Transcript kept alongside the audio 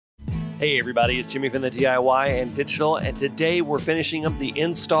Hey everybody, it's Jimmy from the DIY and Digital, and today we're finishing up the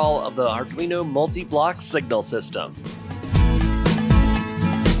install of the Arduino Multiblock signal system.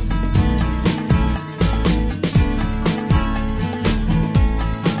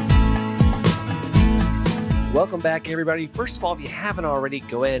 Welcome back everybody. First of all, if you haven't already,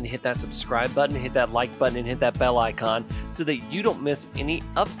 go ahead and hit that subscribe button, hit that like button, and hit that bell icon so that you don't miss any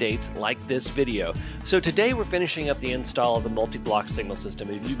updates like this video. So today we're finishing up the install of the multi-block signal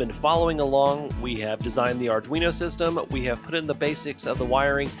system. If you've been following along, we have designed the Arduino system, we have put in the basics of the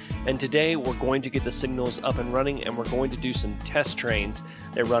wiring, and today we're going to get the signals up and running, and we're going to do some test trains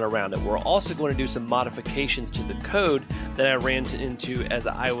that run around it. We're also going to do some modifications to the code that I ran into as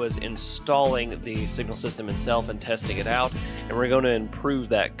I was installing the signal system itself and testing it out, and we're going to improve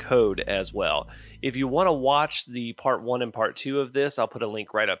that code as well. If you want to watch the part 1 and part 2 of this, I'll put a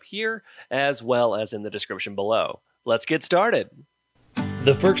link right up here as well as in the description below. Let's get started.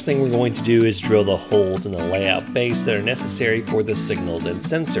 The first thing we're going to do is drill the holes in the layout face that are necessary for the signals and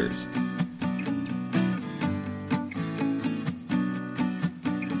sensors.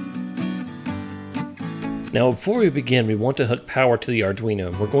 Now before we begin, we want to hook power to the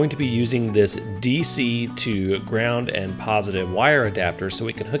Arduino. We're going to be using this DC to ground and positive wire adapter so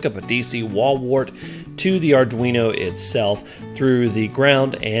we can hook up a DC wall wart to the Arduino itself through the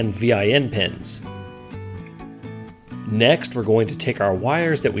ground and VIN pins. Next, we're going to take our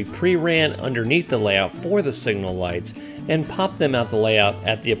wires that we pre-ran underneath the layout for the signal lights and pop them out the layout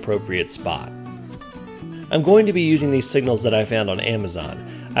at the appropriate spot. I'm going to be using these signals that I found on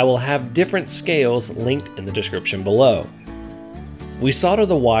Amazon. I will have different scales linked in the description below. We solder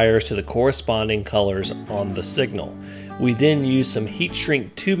the wires to the corresponding colors on the signal. We then use some heat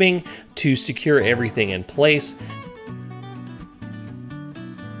shrink tubing to secure everything in place.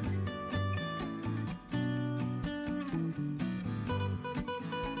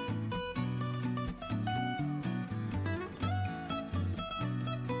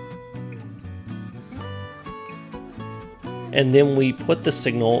 And then we put the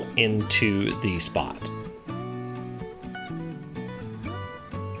signal into the spot.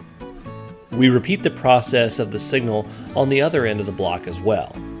 We repeat the process of the signal on the other end of the block as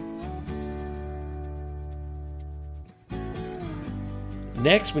well.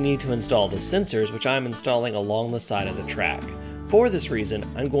 Next, we need to install the sensors, which I'm installing along the side of the track. For this reason,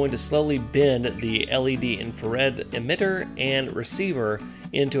 I'm going to slowly bend the LED infrared emitter and receiver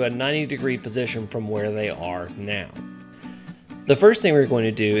into a 90-degree position from where they are now. The first thing we're going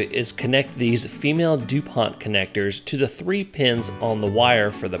to do is connect these female DuPont connectors to the 3 pins on the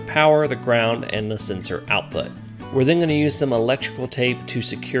wire for the power, the ground, and the sensor output. We're then going to use some electrical tape to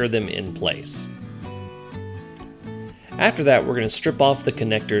secure them in place. After that, we're going to strip off the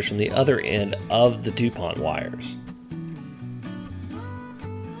connectors from the other end of the DuPont wires.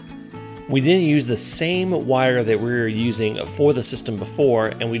 We then use the same wire that we were using for the system before,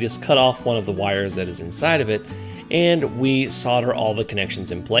 and we just cut off one of the wires that is inside of it, and we solder all the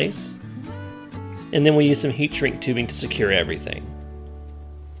connections in place. And then we use some heat shrink tubing to secure everything.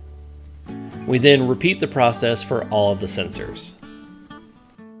 We then repeat the process for all of the sensors.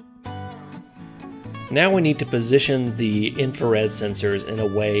 Now we need to position the infrared sensors in a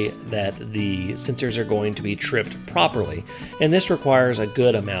way that the sensors are going to be tripped properly, and this requires a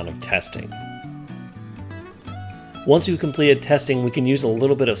good amount of testing. Once we've completed testing, we can use a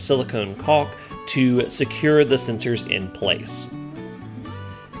little bit of silicone caulk to secure the sensors in place.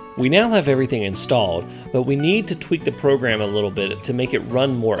 We now have everything installed, but we need to tweak the program a little bit to make it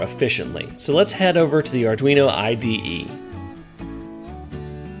run more efficiently. So let's head over to the Arduino IDE.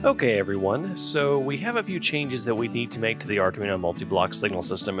 Okay everyone, so we have a few changes that we need to make to the Arduino multi-block signal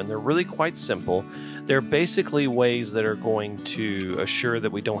system, and they're really quite simple. They're basically ways that are going to assure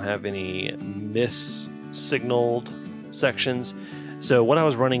that we don't have any mis-signaled sections. So what I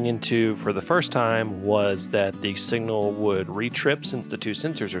was running into for the first time was that the signal would retrip since the 2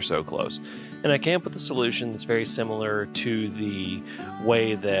 sensors are so close. And I came up with a solution that's very similar to the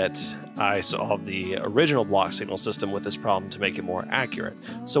way that I solved the original block signal system with this problem to make it more accurate.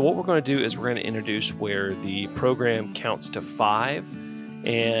 So what we're going to do is we're going to introduce where the program counts to 5,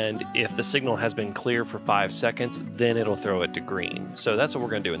 and if the signal has been clear for 5 seconds, then it'll throw it to green. So that's what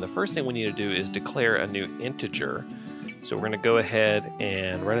we're going to do. And the first thing we need to do is declare a new integer. So we're going to go ahead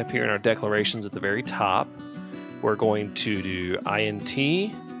and right up here in our declarations at the very top, we're going to do int,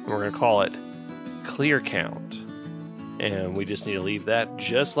 and we're going to call it clear count. And we just need to leave that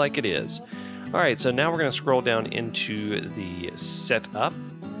just like it is. All right, so now we're going to scroll down into the setup,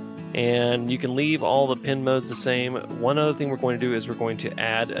 and you can leave all the pin modes the same. One other thing we're going to do is we're going to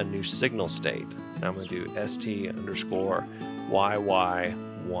add a new signal state. Now I'm going to do st_yy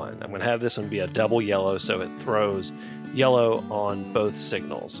 1. I'm going to have this one be a double yellow so it throws yellow on both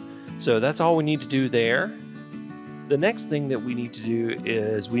signals. So that's all we need to do there. The next thing that we need to do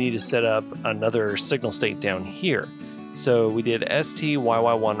is we need to set up another signal state down here. So we did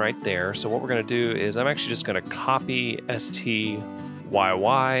STYY1 right there. So what we're going to do is I'm actually just going to copy STYY,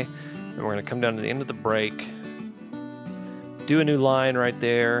 and we're going to come down to the end of the break, do a new line right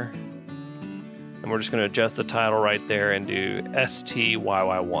there, and we're just going to adjust the title right there and do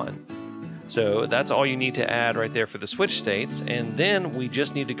STYY1. So that's all you need to add right there for the switch states, and then we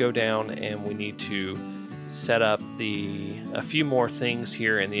just need to go down and we need to set up a few more things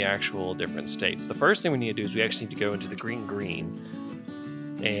here in the actual different states. The first thing we need to do is we actually need to go into the green,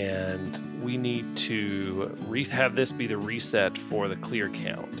 and we need to have this be the reset for the clear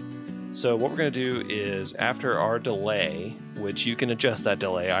count. So what we're going to do is after our delay, which you can adjust that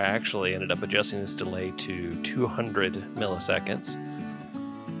delay, I actually ended up adjusting this delay to 200 milliseconds,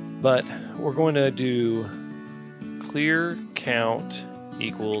 but we're going to do clear count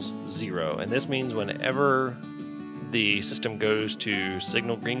equals 0, and this means whenever the system goes to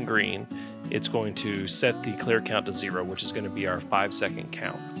signal green, it's going to set the clear count to 0, which is going to be our 5-second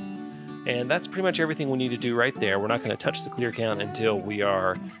count. And that's pretty much everything we need to do right there. We're not going to touch the clear count until we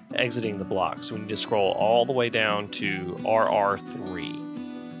are exiting the block, so we need to scroll all the way down to RR3.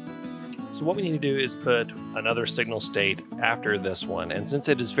 So what we need to do is put another signal state after this one, and since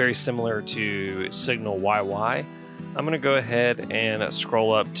it is very similar to signal YY, I'm going to go ahead and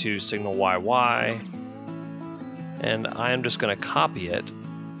scroll up to signal YY, and I am just going to copy it,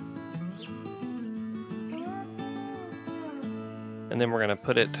 and then we're going to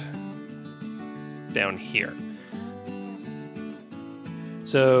put it down here.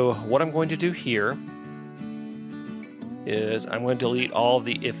 So what I'm going to do here is I'm going to delete all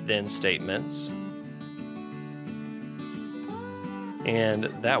the if-then statements, and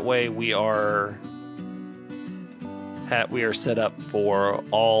that way we are set up for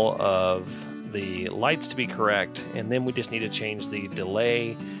all of the lights to be correct, and then we just need to change the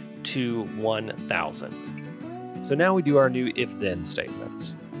delay to 1000. So now we do our new if-then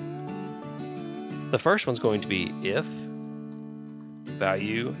statements. The first one's going to be if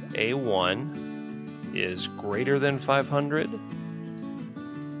value A1 is greater than 500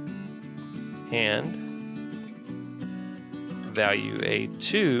 and value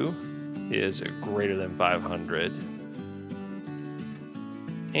A2 is greater than 500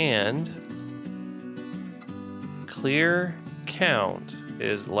 and clear count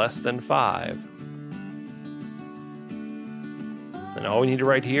is less than 5. And all we need to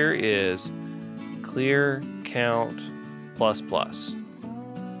write here is clear count plus plus.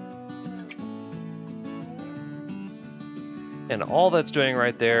 And all that's doing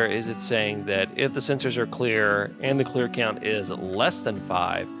right there is it's saying that if the sensors are clear and the clear count is less than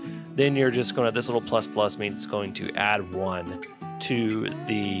 5, then you're just going to, this little plus plus means it's going to add 1 to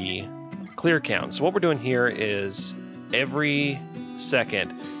the clear count. So what we're doing here is every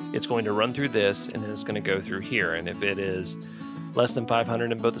second it's going to run through this, and then it's going to go through here, and if it is less than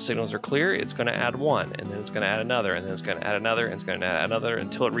 500 and both the signals are clear, it's going to add 1, and then it's going to add another, and then it's going to add another, and it's going to add another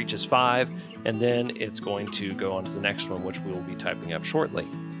until it reaches 5, and then it's going to go on to the next one, which we will be typing up shortly.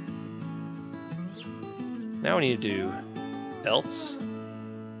 Now we need to do else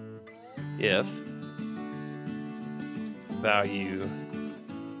if value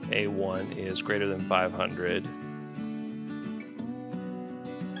A1 is greater than 500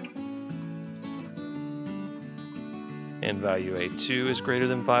 and value A2 is greater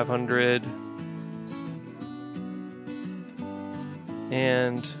than 500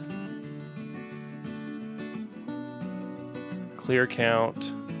 and clear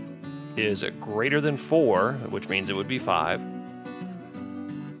count is greater than 4, which means it would be 5.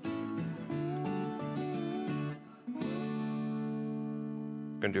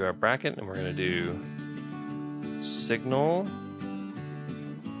 We're going to do our bracket, and we're going to do signal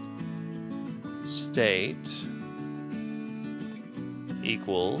state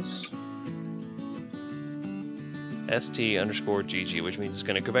equals st_gg, which means it's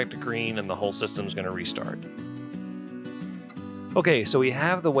going to go back to green and the whole system is going to restart. Okay, so we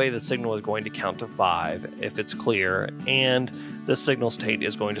have the way the signal is going to count to 5 if it's clear, and the signal state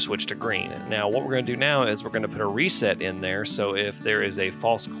is going to switch to green. Now what we're going to do now is we're going to put a reset in there, so if there is a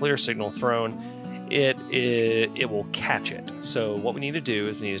false clear signal thrown, it will catch it. So what we need to do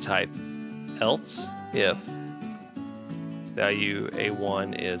is we need to type else if value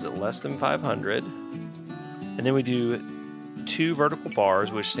A1 is less than 500, and then we do 2 vertical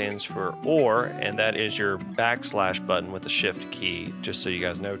bars, which stands for OR, and that is your backslash button with the shift key, just so you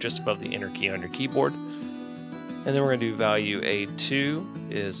guys know, just above the enter key on your keyboard. And then we're going to do value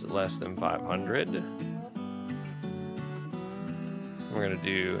A2 is less than 500. We're going to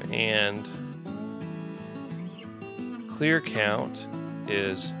do and clear count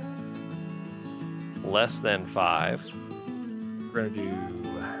is less than 5. We're going to do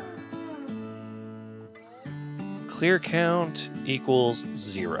clear count equals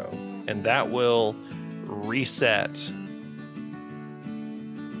 0, and that will reset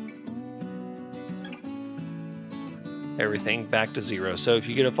everything back to 0. So if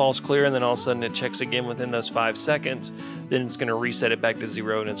you get a false clear and then all of a sudden it checks again within those 5 seconds, then it's going to reset it back to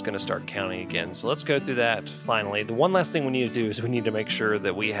 0 and it's going to start counting again. So let's go through that finally. The one last thing we need to do is we need to make sure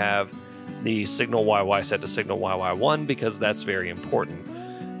that we have the signal YY set to signal YY1, because that's very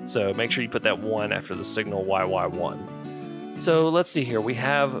important. So make sure you put that 1 after the signal YY1. So let's see here. We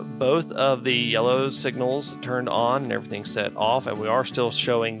have both of the yellow signals turned on and everything set off, and we are still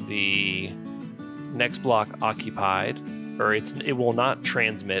showing the next block occupied, or it will not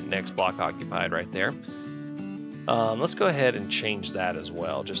transmit next block occupied right there. Let's go ahead and change that as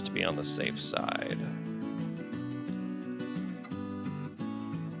well, just to be on the safe side.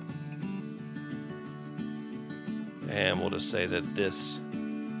 And we'll just say that this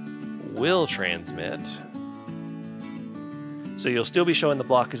will transmit. So you'll still be showing the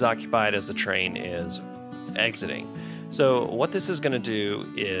block is occupied as the train is exiting. So what this is going to do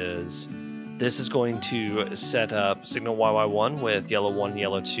is this is going to set up signal YY1 with yellow 1 and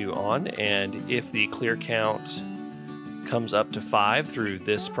yellow 2 on, and if the clear count comes up to 5 through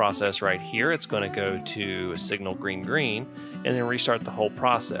this process right here, it's going to go to signal green green and then restart the whole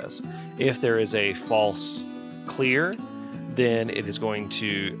process. If there is a false clear, then it is going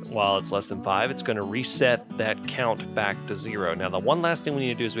to, while it's less than 5, it's going to reset that count back to 0. Now the one last thing we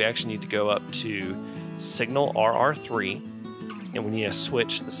need to do is we actually need to go up to signal RR3, and we need to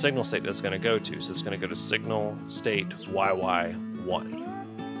switch the signal state that's going to go to. So it's going to go to signal state YY1.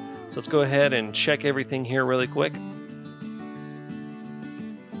 So let's go ahead and check everything here really quick.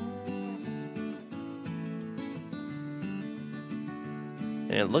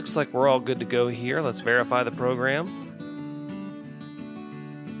 And it looks like we're all good to go here. Let's verify the program.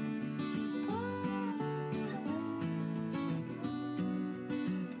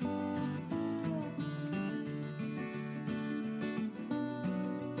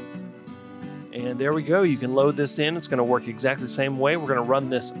 And there we go. You can load this in. It's going to work exactly the same way. We're going to run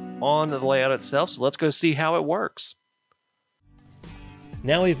this on the layout itself. So let's go see how it works.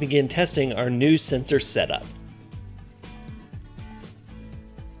 Now we begin testing our new sensor setup.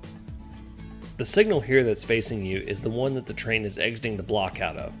 The signal here that's facing you is the one that the train is exiting the block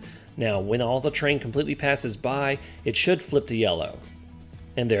out of. Now, when all the train completely passes by, it should flip to yellow.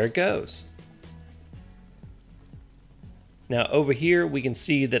 And there it goes. Now over here, we can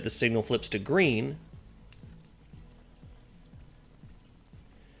see that the signal flips to green.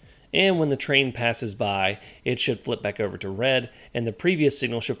 And when the train passes by, it should flip back over to red, and the previous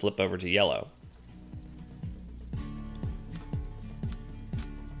signal should flip over to yellow.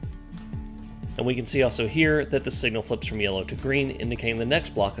 And we can see also here that the signal flips from yellow to green, indicating the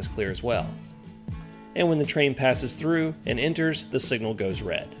next block is clear as well. And when the train passes through and enters, the signal goes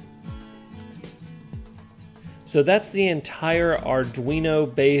red. So that's the entire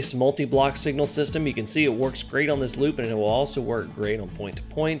Arduino-based multi-block signal system. You can see it works great on this loop, and it will also work great on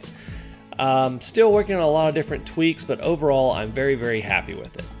point-to-points. Still working on a lot of different tweaks, but overall I'm very, very happy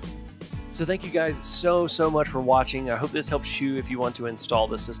with it. So thank you guys so much for watching. I hope this helps you if you want to install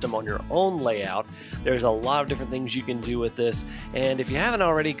the system on your own layout. There's a lot of different things you can do with this, and if you haven't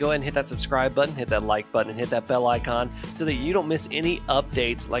already, go ahead and hit that subscribe button, hit that like button, and hit that bell icon so that you don't miss any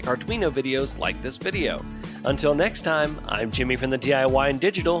updates like Arduino videos like this video. Until next time, I'm Jimmy from the DIY and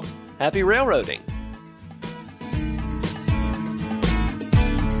Digital. Happy railroading!